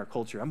enough in our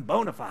culture. I'm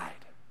bona fide.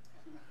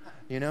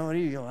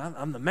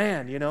 I'm the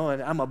man,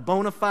 and I'm a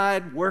bona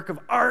fide work of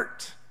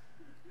art.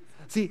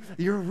 See,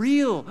 you're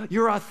real,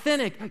 you're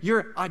authentic,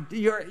 you're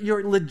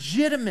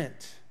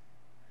legitimate.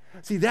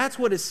 See, that's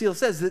what a seal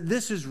says, that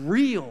this is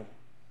real.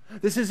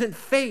 This isn't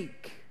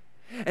fake.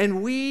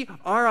 And we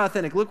are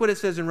authentic. Look what it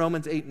says in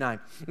Romans 8:9.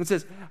 It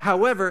says,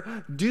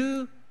 however,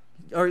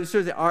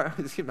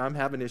 I'm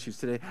having issues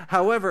today.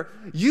 However,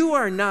 you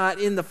are not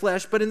in the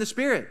flesh, but in the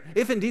Spirit,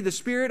 if indeed the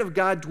Spirit of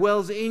God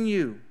dwells in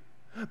you.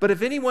 But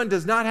if anyone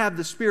does not have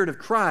the Spirit of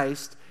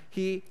Christ,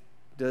 he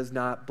does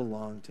not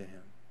belong to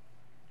him.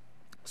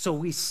 So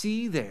we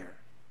see there,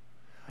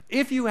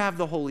 if you have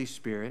the Holy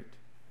Spirit,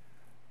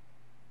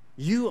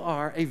 you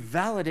are a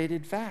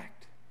validated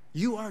fact.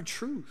 You are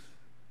truth.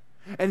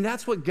 And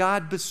that's what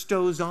God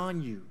bestows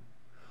on you.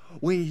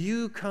 When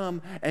you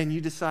come and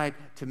you decide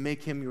to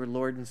make him your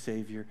Lord and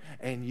Savior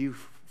and you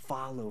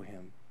follow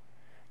him,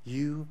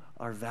 you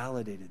are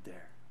validated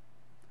there.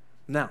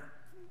 Now,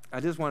 I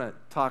just want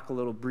to talk a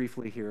little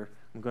briefly here.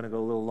 I'm going to go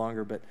a little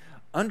longer, but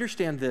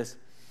understand this.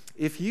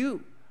 If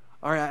you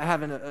are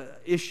having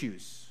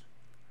issues,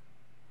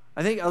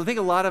 I think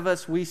a lot of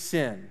us, we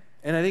sin.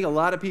 And I think a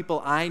lot of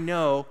people I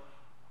know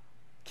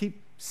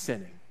keep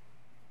sinning.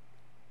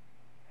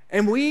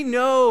 And we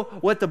know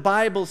what the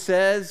Bible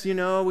says, we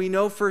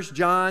know 1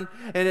 John,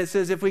 and it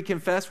says if we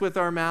confess with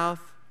our mouth,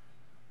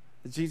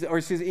 Jesus, or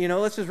it says,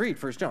 let's just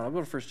read 1 John. I'll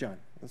go to 1 John.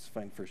 Let's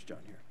find 1 John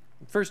here.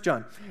 1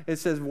 John, it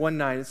says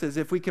 1:9, it says,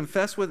 if we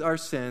confess with our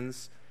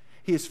sins,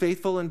 he is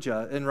faithful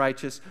and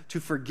righteous to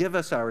forgive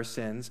us our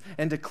sins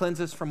and to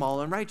cleanse us from all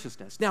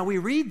unrighteousness. Now, we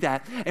read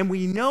that and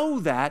we know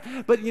that,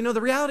 but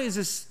the reality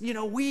is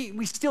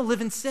we still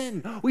live in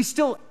sin. We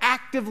still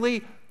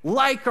actively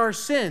like our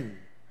sin.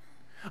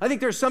 I think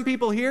there's some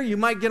people here, you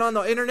might get on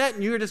the internet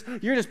and you're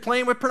just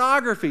playing with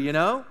pornography,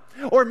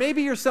 Or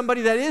maybe you're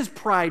somebody that is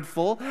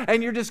prideful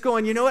and you're just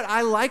going,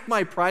 I like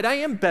my pride. I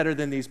am better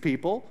than these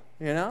people,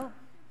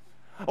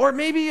 Or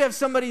maybe you have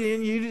somebody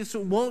and you just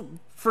won't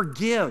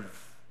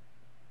forgive.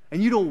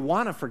 And you don't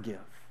want to forgive.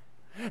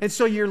 And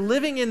so you're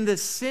living in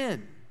this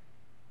sin.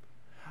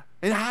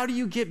 And how do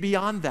you get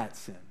beyond that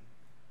sin?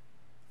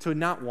 To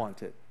not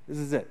want it. This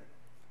is it.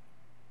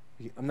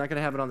 I'm not going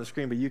to have it on the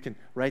screen, but you can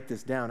write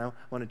this down. I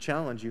want to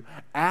challenge you.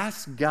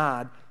 Ask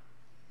God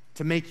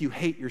to make you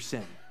hate your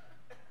sin.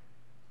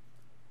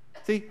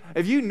 See,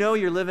 if you know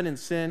you're living in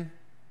sin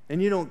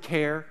and you don't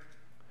care,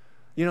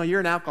 you're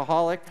an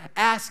alcoholic,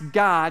 ask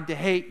God to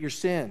hate your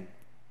sin.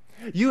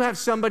 You have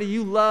somebody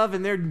you love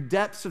in their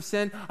depths of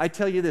sin. I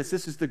tell you this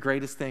is the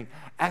greatest thing.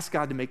 Ask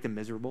God to make them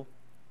miserable.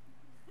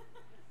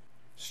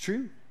 It's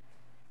true.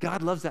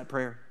 God loves that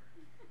prayer.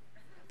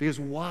 Because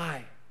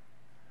why?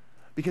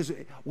 Because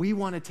we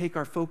want to take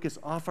our focus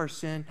off our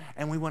sin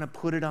and we want to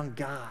put it on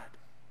God.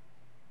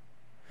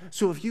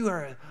 So if you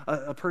are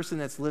a person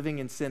that's living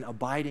in sin,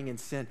 abiding in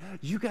sin,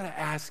 you got to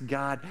ask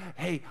God,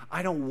 hey,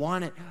 I don't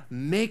want it.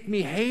 Make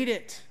me hate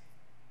it.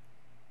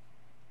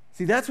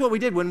 See, that's what we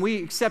did. When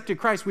we accepted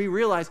Christ, we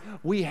realized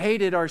we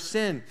hated our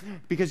sin,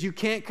 because you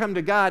can't come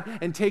to God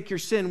and take your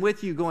sin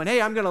with you going,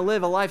 hey, I'm going to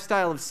live a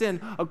lifestyle of sin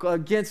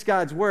against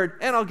God's word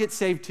and I'll get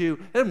saved too.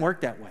 It doesn't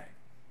work that way.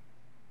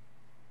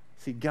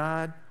 See,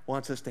 God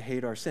wants us to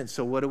hate our sin.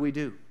 So what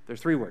do?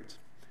 There's 3 words.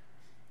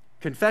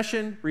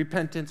 Confession,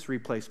 repentance,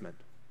 replacement.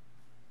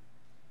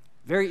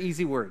 Very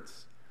easy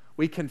words.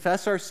 We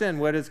confess our sin.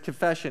 What is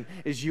confession?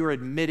 Is you're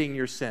admitting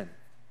your sin.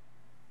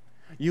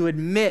 You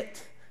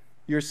admit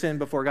your sin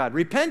before God.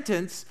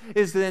 Repentance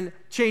is then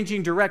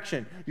changing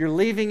direction. You're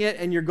leaving it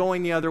and you're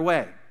going the other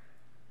way.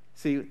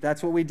 See,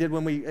 that's what we did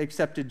when we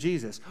accepted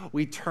Jesus.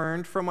 We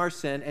turned from our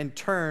sin and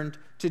turned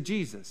to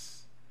Jesus.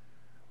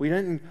 We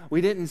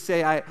didn't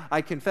say,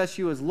 I confess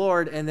you as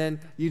Lord, and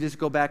then you just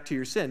go back to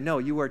your sin. No,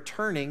 you are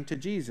turning to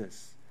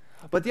Jesus.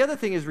 But the other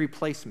thing is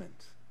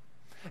replacement.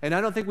 And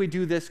I don't think we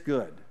do this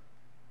good.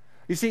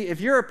 You see, if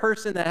you're a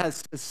person that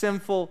has a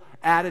sinful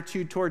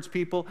attitude towards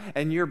people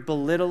and you're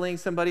belittling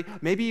somebody,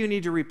 maybe you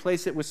need to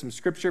replace it with some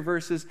scripture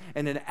verses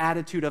and an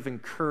attitude of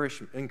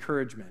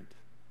encouragement.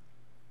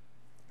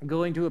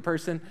 Going to a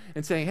person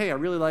and saying, hey, I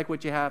really like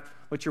what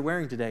you're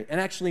wearing today,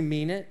 and actually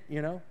mean it,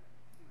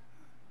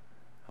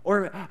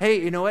 Or,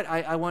 hey, you know what?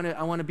 I want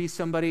to be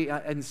somebody,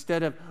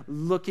 instead of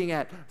looking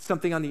at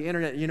something on the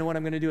internet, you know what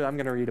I'm going to do? I'm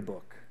going to read a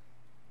book.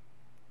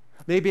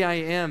 Maybe I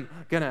am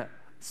going to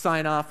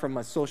sign off from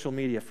my social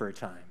media for a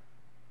time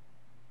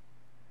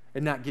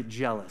and not get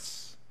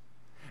jealous.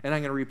 And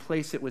I'm going to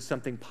replace it with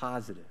something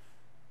positive.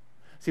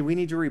 See, we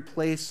need to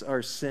replace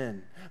our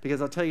sin,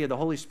 because I'll tell you, the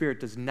Holy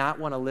Spirit does not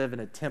want to live in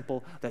a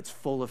temple that's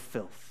full of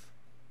filth.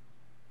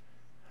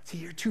 See,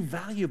 you're too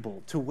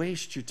valuable to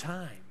waste your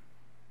time.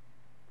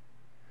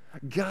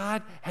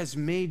 God has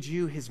made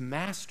you his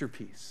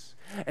masterpiece,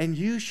 and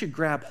you should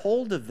grab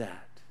hold of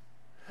that.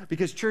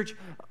 Because, church,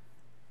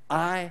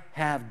 I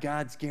have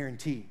God's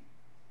guarantee.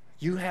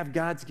 You have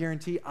God's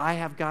guarantee. I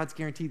have God's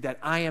guarantee that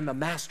I am a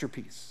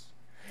masterpiece.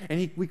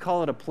 And we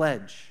call it a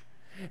pledge.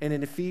 And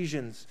in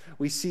Ephesians,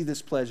 we see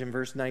this pledge in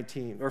verse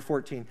 19 or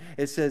 14.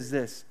 It says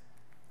this,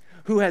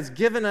 who has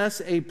given us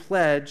a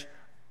pledge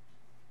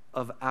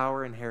of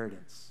our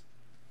inheritance.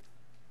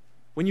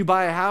 When you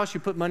buy a house, you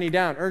put money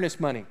down,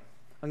 earnest money.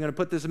 I'm going to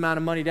put this amount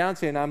of money down,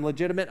 saying I'm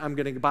legitimate. I'm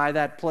going to buy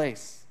that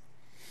place.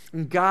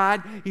 And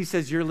God, he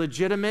says, you're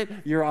legitimate,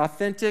 you're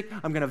authentic,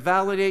 I'm going to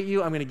validate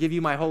you, I'm going to give you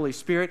my Holy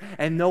Spirit,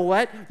 and know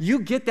what? You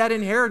get that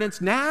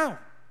inheritance now.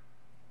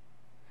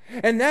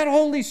 And that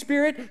Holy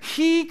Spirit,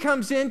 he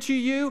comes into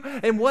you,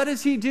 and what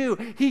does he do?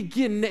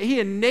 He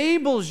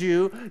enables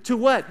you to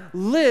what?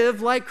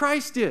 Live like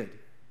Christ did.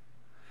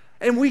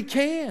 And we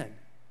can.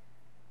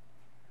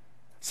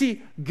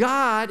 See,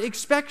 God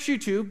expects you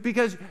to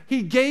because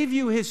he gave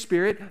you his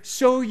Spirit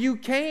so you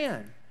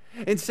can.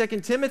 In 2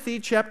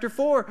 Timothy chapter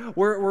 4,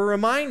 we're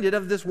reminded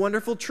of this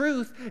wonderful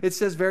truth. It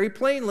says very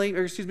plainly,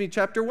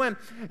 chapter 1,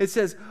 it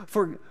says,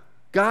 for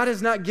God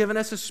has not given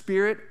us a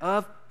spirit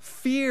of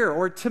fear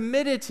or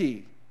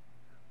timidity,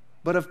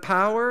 but of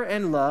power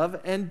and love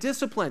and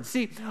discipline.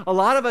 See, a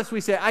lot of us,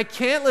 we say, I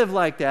can't live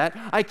like that.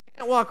 I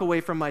can't walk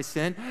away from my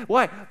sin.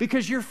 Why?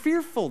 Because you're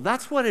fearful.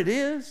 That's what it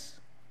is.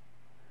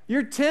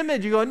 You're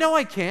timid. You go, no,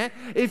 I can't.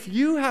 If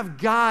you have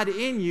God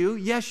in you,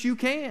 yes, you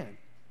can.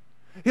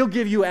 He'll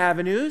give you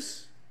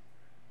avenues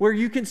where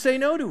you can say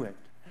no to it,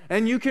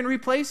 and you can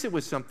replace it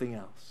with something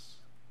else.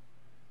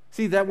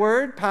 See that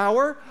word,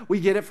 power? We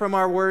get it from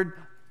our word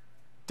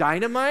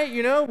dynamite.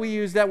 We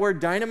use that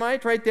word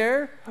dynamite right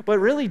there. But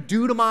really,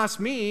 dunamis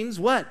means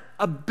what?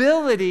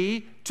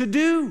 Ability to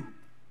do.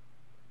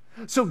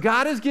 So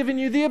God has given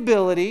you the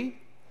ability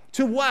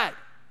to what?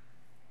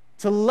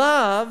 To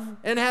love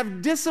and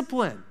have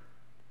discipline.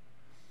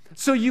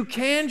 So you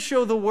can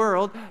show the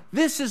world,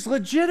 this is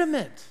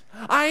legitimate.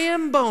 I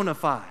am bona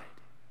fide.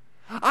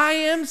 I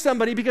am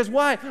somebody because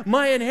why?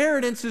 My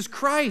inheritance is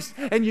Christ.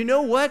 And you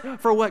know what?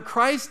 For what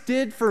Christ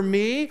did for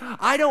me,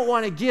 I don't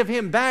want to give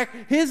him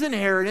back his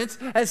inheritance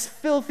as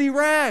filthy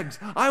rags.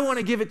 I want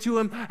to give it to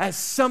him as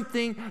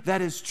something that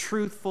is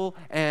truthful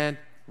and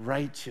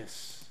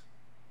righteous.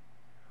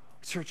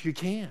 Church, you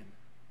can.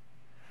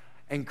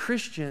 And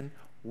Christian,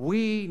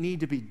 we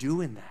need to be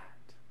doing that.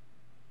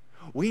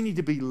 We need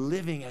to be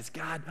living as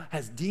God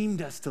has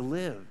deemed us to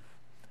live.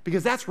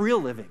 Because that's real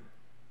living.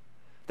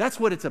 That's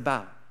what it's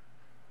about.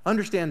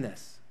 Understand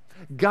this.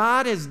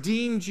 God has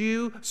deemed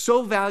you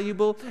so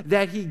valuable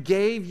that he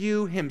gave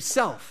you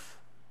himself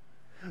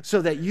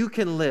so that you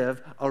can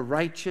live a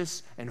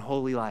righteous and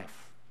holy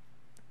life.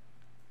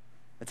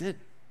 That's it.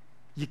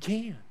 You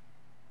can.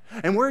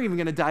 And we're even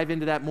going to dive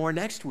into that more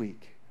next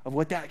week of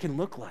what that can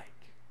look like.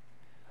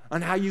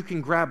 On how you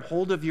can grab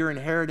hold of your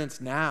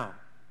inheritance now.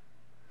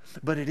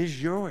 But it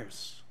is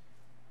yours.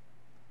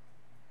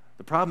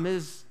 The problem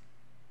is,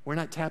 we're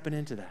not tapping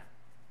into that.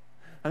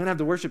 I'm going to have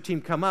the worship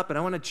team come up, and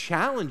I want to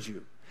challenge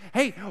you.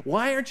 Hey,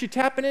 why aren't you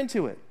tapping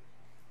into it?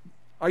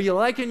 Are you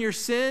liking your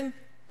sin?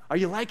 Are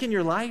you liking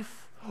your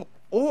life?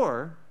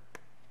 Or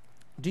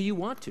do you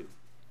want to?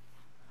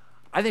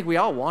 I think we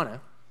all want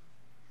to.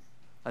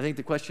 I think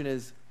the question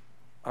is,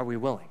 are we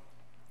willing?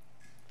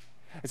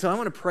 And so I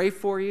want to pray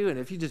for you, and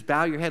if you just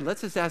bow your head,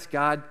 let's just ask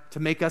God to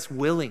make us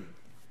willing.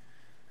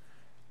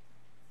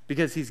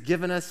 Because he's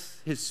given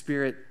us his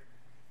Spirit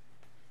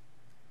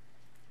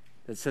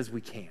that says we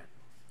can.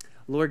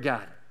 Lord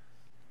God,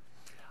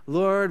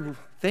 Lord,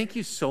 thank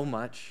you so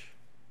much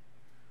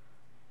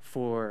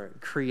for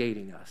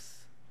creating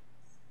us,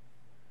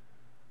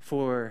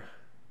 for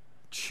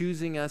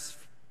choosing us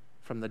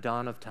from the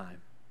dawn of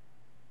time,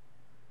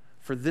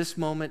 for this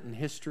moment in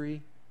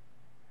history,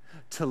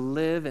 to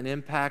live and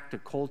impact a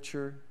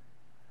culture,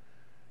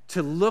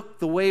 to look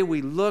the way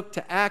we look,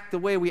 to act the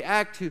way we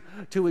act,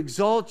 to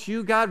exalt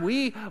you, God.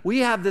 We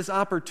have this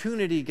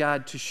opportunity,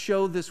 God, to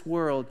show this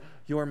world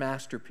your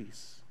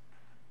masterpiece.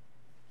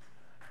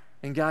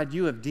 And God,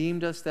 you have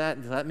deemed us that,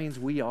 and that means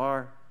we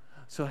are.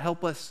 So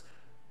help us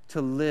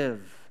to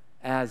live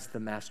as the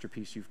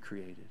masterpiece you've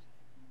created.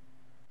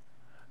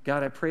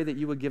 God, I pray that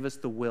you would give us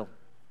the will.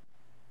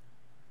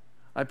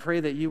 I pray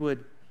that you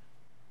would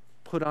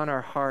put on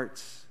our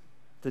hearts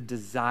the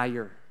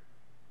desire.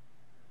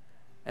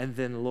 And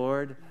then,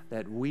 Lord,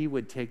 that we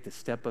would take the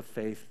step of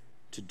faith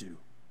to do.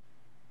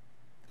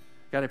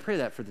 God, I pray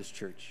that for this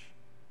church.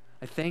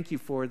 I thank you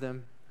for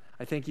them.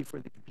 I thank you for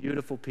these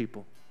beautiful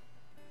people,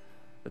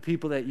 the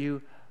people that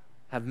you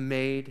have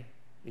made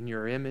in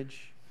your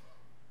image,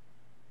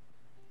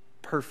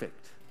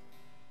 perfect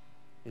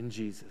in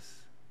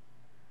Jesus.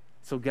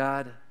 So,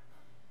 God,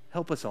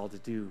 help us all to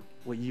do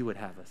what you would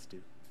have us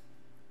do,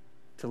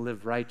 to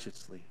live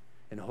righteously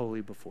and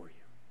holy before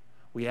you.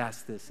 We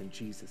ask this in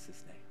Jesus'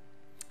 name.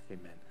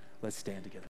 Amen. Let's stand together.